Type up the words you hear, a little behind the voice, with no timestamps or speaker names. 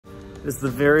This is the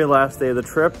very last day of the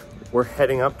trip. We're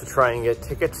heading up to try and get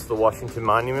tickets to the Washington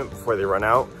Monument before they run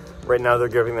out. Right now they're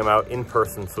giving them out in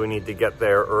person, so we need to get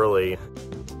there early.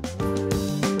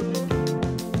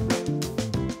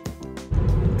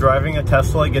 Driving a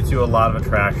Tesla gets you a lot of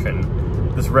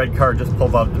attraction. This red car just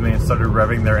pulled up to me and started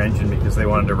revving their engine because they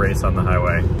wanted to race on the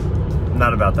highway.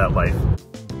 Not about that life.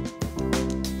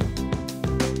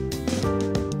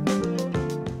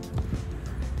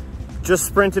 Just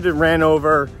sprinted and ran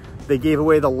over. They gave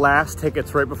away the last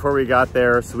tickets right before we got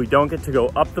there, so we don't get to go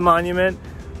up the monument,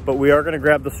 but we are gonna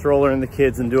grab the stroller and the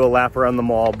kids and do a lap around the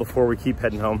mall before we keep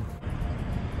heading home.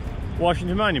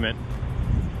 Washington Monument.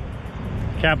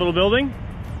 Capitol Building.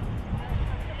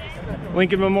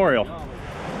 Lincoln Memorial.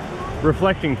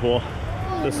 Reflecting pool.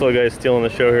 This little guy's stealing the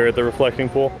show here at the reflecting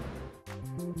pool.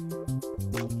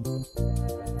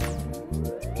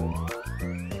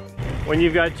 When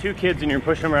you've got two kids and you're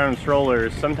pushing them around in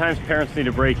strollers, sometimes parents need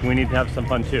a break and we need to have some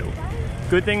fun too.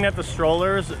 Good thing that the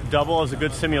strollers double as a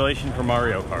good simulation for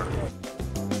Mario Kart.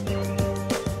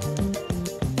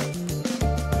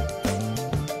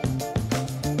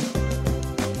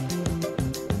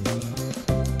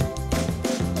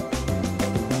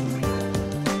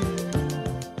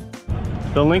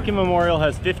 The Lincoln Memorial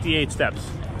has 58 steps.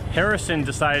 Harrison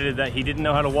decided that he didn't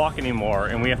know how to walk anymore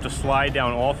and we have to slide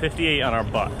down all 58 on our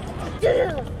butt.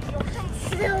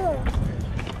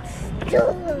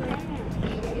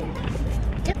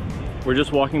 We're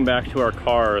just walking back to our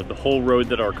car. The whole road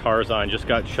that our car's on just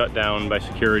got shut down by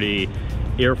security.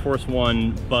 Air Force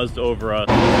One buzzed over us.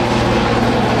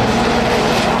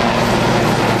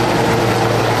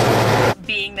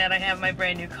 Being that I have my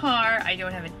brand new car, I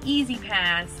don't have an Easy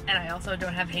Pass, and I also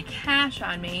don't have any cash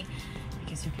on me,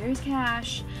 because who carries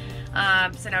cash?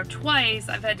 So now twice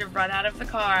I've had to run out of the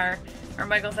car, or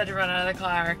Michael's had to run out of the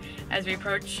car as we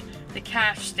approach the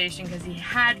cash station because he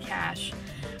had cash.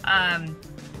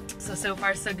 So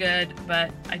far so good,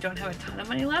 but I don't have a ton of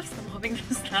money left, so I'm hoping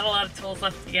there's not a lot of tools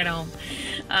left to get home.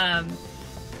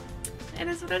 It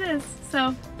is what it is.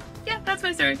 So yeah, that's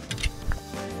my story.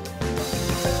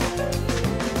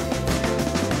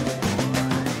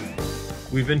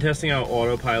 We've been testing out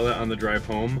autopilot on the drive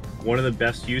home. One of the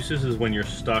best uses is when you're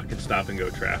stuck in stop and go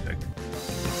traffic.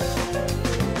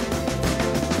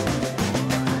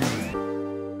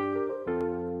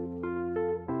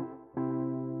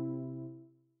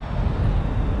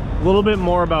 A little bit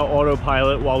more about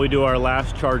autopilot while we do our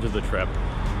last charge of the trip.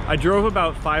 I drove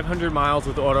about 500 miles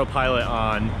with autopilot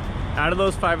on. Out of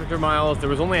those 500 miles, there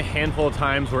was only a handful of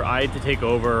times where I had to take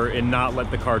over and not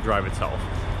let the car drive itself.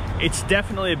 It's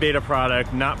definitely a beta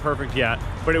product, not perfect yet,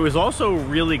 but it was also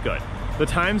really good. The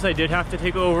times I did have to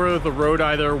take over, the road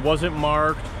either wasn't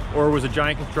marked or was a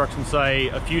giant construction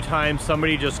site. A few times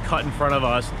somebody just cut in front of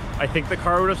us. I think the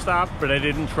car would have stopped, but I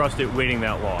didn't trust it waiting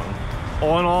that long.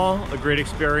 All in all, a great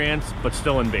experience, but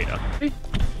still in beta. Hi,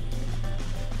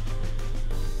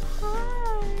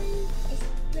 it's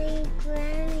my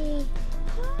Grammy.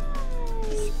 Hi.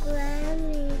 It's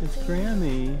Grammy. It's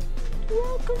Grammy.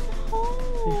 Welcome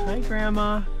home. Say hi,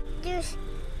 Grandma. There's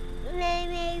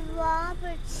many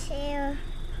Roberts here.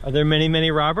 Are there many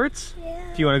Roberts? Yeah.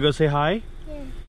 Do you want to go say hi?